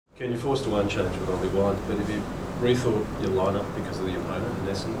Ken, you're forced to one change with only one, but have you rethought your lineup because of the opponent in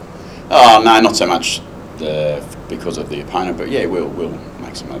Essendon? Oh no, not so much because of the opponent, but yeah, we'll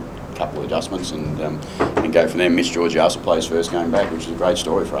make a couple of adjustments and go from there. Mitch Georgiou will play his first game back, which is a great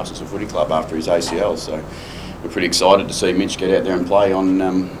story for us as a footy club after his ACL. So we're pretty excited to see Mitch get out there and play on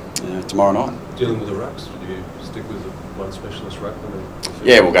tomorrow night. Dealing with the rucks, do you stick with the one specialist ruckman?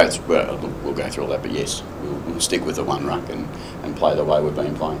 Yeah, we'll go through all that, but yes, we'll stick with the one ruck and play the way we've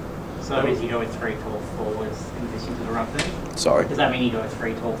been playing. So that means you go with 3 tall forwards in addition to the ruck then? Sorry? Does that mean you go with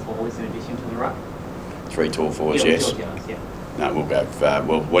 3 tall forwards in addition to the ruck? 3 tall forwards, yes. Yeah. No, we'll go.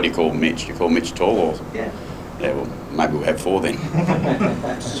 Well, what do you call Mitch? You call Mitch tall, or? Yeah. Yeah, well, maybe we'll have 4 then.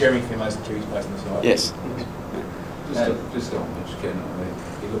 Jeremy Finlay's the Kiwis place on the side. Yes. Just on Mitch, Ken, I mean,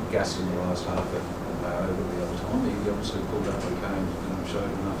 he looked gassy in the last half, but over the other time, he obviously pulled up the game and showed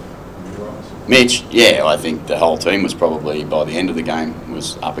enough. Mitch, yeah, I think the whole team was probably, by the end of the game,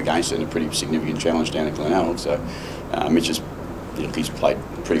 was up against it in a pretty significant challenge down at Glenelg. So Mitch he's played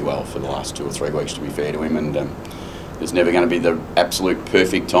pretty well for the last 2 or 3 weeks, to be fair to him, and there's never going to be the absolute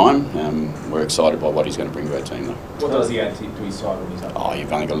perfect time. We're excited by what he's going to bring to our team, though. What does he add to his side when he's up? Oh,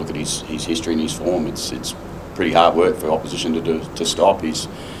 you've only got to look at his history and his form. It's pretty hard work for opposition to stop. He's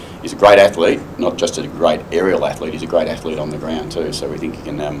a great athlete, not just a great aerial athlete, he's a great athlete on the ground too, so we think he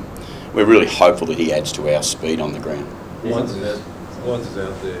can, we're really hopeful that he adds to our speed on the ground. Wines is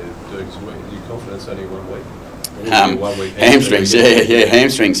out there doing some work. Are you confident it's only 1 week? Hamstrings, yeah,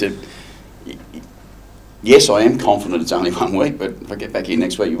 hamstrings. Yes, I am confident it's only 1 week, but if I get back here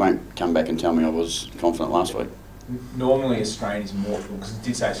next week, you won't come back and tell me I was confident last week. Normally a strain is more, because it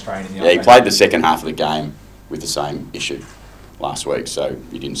did say strain in the Yeah, he played the second half of the game with the same issue last week, so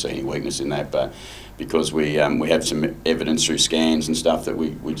you didn't see any weakness in that, but because we have some evidence through scans and stuff that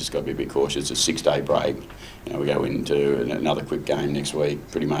we just got to be a bit cautious. It's a 6-day break. You know, we go into another quick game next week,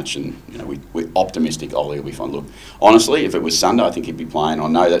 pretty much, and you know we're optimistic Ollie will be fine. Look, honestly, if it was Sunday, I think he'd be playing. I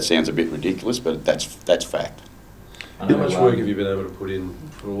know that sounds a bit ridiculous, but that's fact. How much work have you been able to put in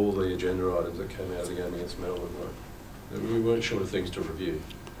for all the agenda items that came out of the game against Melbourne? Right? We weren't short of things to review.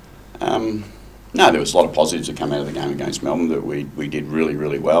 No, there was a lot of positives that came out of the game against Melbourne that we did really,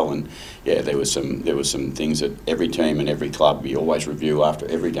 really well, and yeah, there was some things that every team and every club we always review after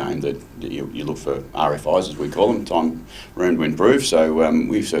every game that you look for RFIs, as we call them, time room to improve. So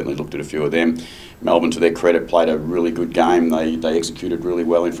we've certainly looked at a few of them. Melbourne, to their credit, played a really good game. They executed really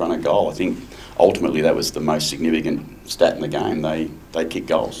well in front of goal. I think ultimately that was the most significant stat in the game. They kicked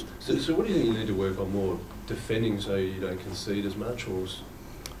goals. So what do you think you need to work on more? Defending so you don't concede as much, or?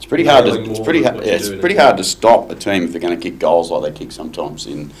 It's pretty hard to stop a team if they're going to kick goals like they kick sometimes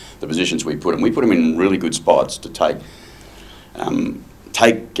in the positions we put them. We put them in really good spots to take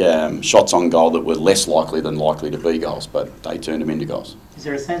shots on goal that were less likely than likely to be goals, but they turned them into goals. Is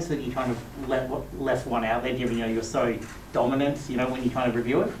there a sense that you kind of left one out there, given you're so dominant, when you kind of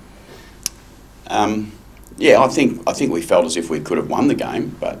review it? Yeah, I think we felt as if we could have won the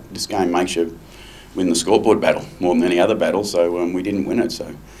game, but this game makes you win the scoreboard battle more than any other battle, so we didn't win it.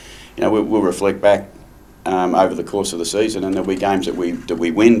 So, we'll reflect back over the course of the season, and there'll be games that we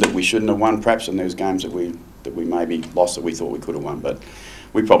win that we shouldn't have won, perhaps, and there's games that we maybe lost that we thought we could have won. But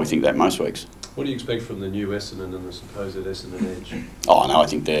we probably think that most weeks. What do you expect from the new Essendon and the supposed Essendon edge? Oh no, I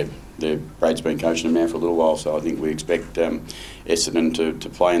think Brad's been coaching them now for a little while, so I think we expect Essendon to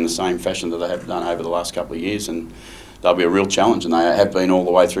play in the same fashion that they have done over the last couple of years, and they'll be a real challenge, and they have been all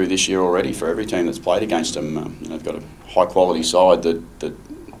the way through this year already for every team that's played against them. They've got a high-quality side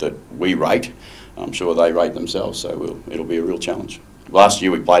that we rate. I'm sure they rate themselves, so it'll be a real challenge. Last year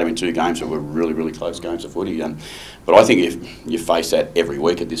we played them in 2 games that were really, really close games of footy, but I think if you face that every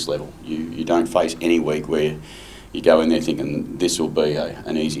week at this level, you don't face any week where you go in there thinking this will be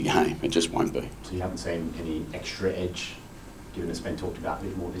an easy game. It just won't be. So you haven't seen any extra edge, given it's been talked about a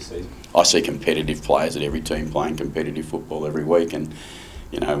bit more this season? I see competitive players at every team playing competitive football every week, and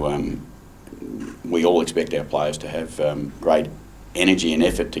we all expect our players to have great energy and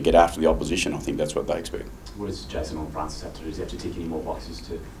effort to get after the opposition. I think that's what they expect. What does Jason or Francis have to do? Does he have to tick any more boxes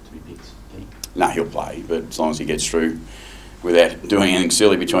to be picked? No, he'll play, but as long as he gets through without doing anything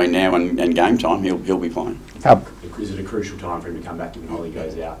silly between now and game time, he'll be playing. Is it a crucial time for him to come back given Ollie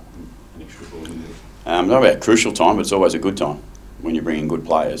goes out an extra 4 minutes? Not about crucial time, but it's always a good time when you bring in good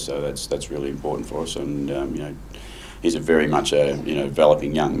players. So that's really important for us. And he's a very much a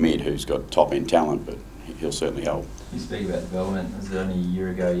developing young mid who's got top end talent, but he'll certainly help. You speak about development. Was it only a year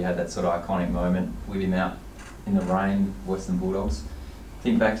ago you had that sort of iconic moment with him out in the rain, Western Bulldogs?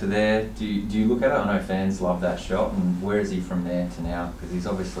 Think back to there. Do you look at it? I know fans love that shot. And where is he from there to now? Because he's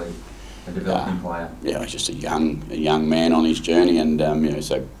obviously a developing player? Yeah, he's just a young man on his journey, and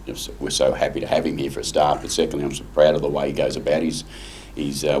so we're so happy to have him here for a start. But secondly, I'm so proud of the way he goes about his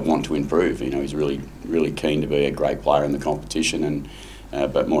want to improve. He's really keen to be a great player in the competition, and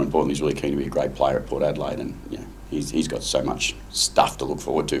but more importantly, he's really keen to be a great player at Port Adelaide. And he's got so much stuff to look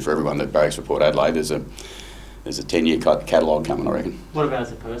forward to for everyone that barracks for Port Adelaide. There's a 10-year catalogue coming, I reckon. What about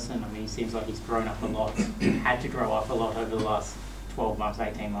as a person? I mean, he seems like he's grown up a lot, had to grow up a lot over the last 12 months,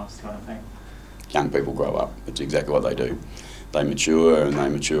 18 months kind of thing. Young people grow up. It's exactly what they do. They mature, and they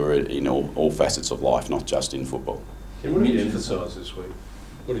mature in all facets of life, not just in football. And what did you emphasise this week?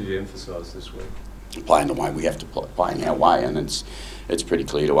 What did you emphasise this week? Playing the way we have to play, playing our way, and it's pretty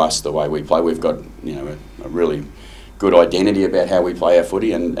clear to us the way we play. We've got a really good identity about how we play our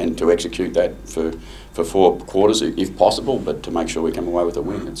footy, and to execute that for 4 quarters if possible, but to make sure we come away with a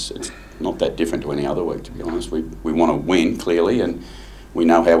win. It's not that different to any other week, to be honest. We want to win clearly, and we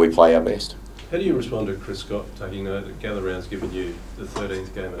know how we play our best. How do you respond to Chris Scott taking note that Gather Round's given you the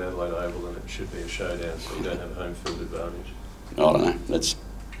 13th game at Adelaide Oval and it should be a showdown, so you don't have a home field advantage? I don't know. That's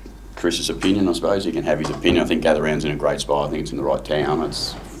Chris's opinion, I suppose. He can have his opinion. I think Gather Round's in a great spot. I think it's in the right town.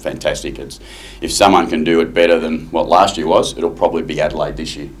 It's fantastic. If someone can do it better than what last year was, it'll probably be Adelaide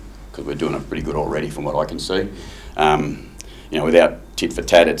this year, because we're doing it pretty good already from what I can see. Without tit for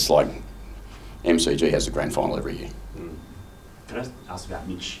tat, it's like MCG has the grand final every year. Can I ask about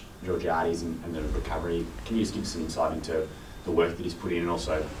Mitch Georgiades and the recovery? Can you just give some insight into the work that he's put in, and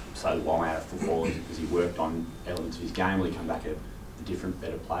also so long out of football, has he worked on elements of his game? Will he come back a different,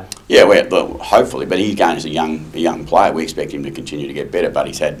 better player? Yeah, well, hopefully, but he's going as a young player. We expect him to continue to get better, but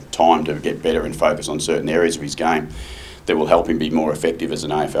he's had time to get better and focus on certain areas of his game that will help him be more effective as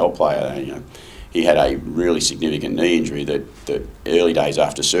an AFL player. He had a really significant knee injury that early days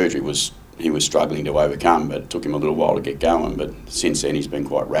after surgery he was struggling to overcome, but it took him a little while to get going. But since then, he's been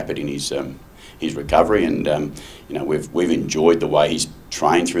quite rapid in his recovery, and we've enjoyed the way he's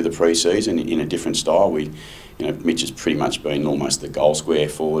trained through the pre-season in a different style. Mitch has pretty much been almost the goal square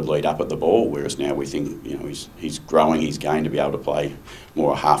forward lead up at the ball, whereas now we think he's growing his game to be able to play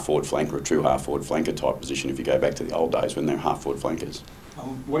more a half-forward flanker, a true half-forward flanker type position if you go back to the old days when they're half-forward flankers.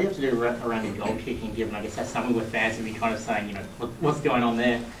 What do you have to do around your goal kicking, given I guess that's something where fans have been kind of saying, what's going on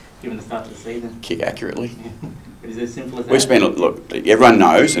there, given the start of the season? Kick accurately. But is it as simple as that? We spend, look, everyone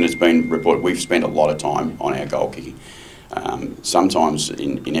knows, and it's been reported, we've spent a lot of time on our goal kicking. Sometimes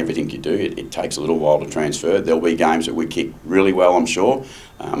in everything you do, it takes a little while to transfer. There'll be games that we kick really well, I'm sure.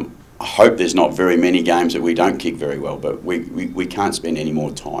 I hope there's not very many games that we don't kick very well, but we can't spend any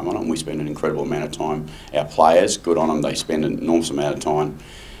more time on them. We spend an incredible amount of time. Our players, good on them, they spend an enormous amount of time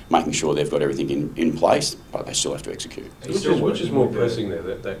making sure they've got everything in place, but they still have to execute. Which is more pressing there,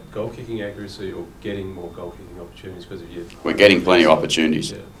 that goal kicking accuracy or getting more goal kicking opportunities because of you? We're getting plenty of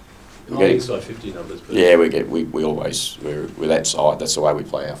opportunities. Yeah. We're getting inside 50 numbers. But yeah, we're that side. That's the way we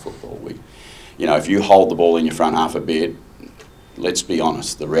play our football. If you hold the ball in your front half a bit, let's be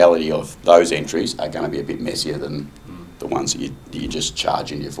honest, the reality of those entries are going to be a bit messier than the ones that you just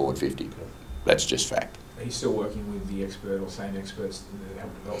charge into your forward 50. Okay. That's just fact. Are you still working with the expert or same experts that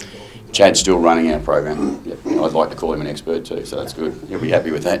help develop the goal kicking? Chad's still running our program. Yep. I'd like to call him an expert too, so that's good. He'll be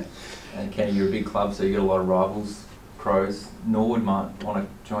happy with that. And Kenny, you're a big club, so you got a lot of rivals. Crows. Norwood might want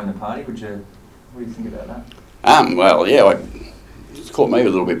to join the party. What do you think about that? Well, yeah, it caught me a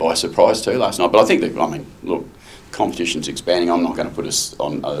little bit by surprise too last night. But I think look, competition's expanding. I'm not going to put a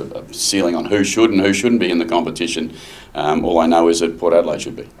ceiling on who should and who shouldn't be in the competition. All I know is that Port Adelaide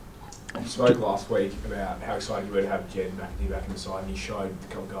should be. You spoke last week about how excited you were to have Jed back in the side, and he showed a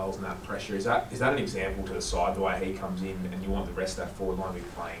couple of goals and that pressure. Is that an example to the side, the way he comes in, and you want the rest of that forward line to be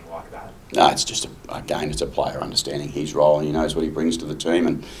playing like that? No, it's just, it's a player understanding his role, and he knows what he brings to the team,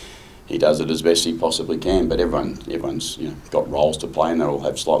 and he does it as best he possibly can. But everyone's got roles to play, and they all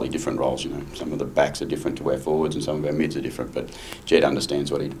have slightly different roles. Some of the backs are different to our forwards, and some of our mids are different. But Jed understands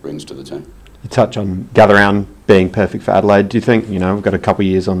what he brings to the team. You touch on Gather Round being perfect for Adelaide. Do you think, we've got a couple of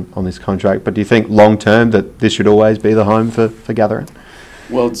years on this contract, but do you think long term that this should always be the home for Gather Round?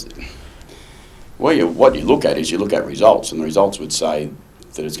 Well, what you look at is you look at results, and the results would say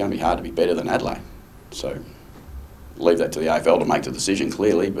that it's going to be hard to be better than Adelaide. So leave that to the AFL to make the decision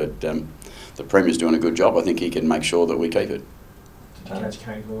clearly, but the Premier's doing a good job. I think he can make sure that we keep it. Did you catch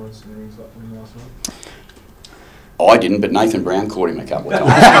Kane Lawrence in the rings like him last night? I didn't, but Nathan Brown caught him a couple of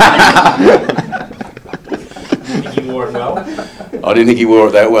times. Did you think he wore it well? I didn't think he wore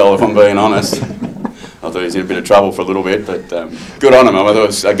it that well, if I'm being honest. I thought he was in a bit of trouble for a little bit, but good on him. I thought it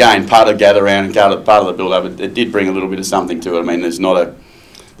was, again, part of Gather Round and part of the build-up. It did bring a little bit of something to it. I mean, there's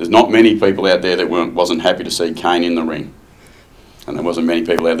not many people out there that wasn't happy to see Kane in the ring. And there wasn't many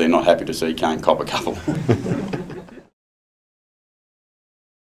people out there not happy to see Kane cop a couple.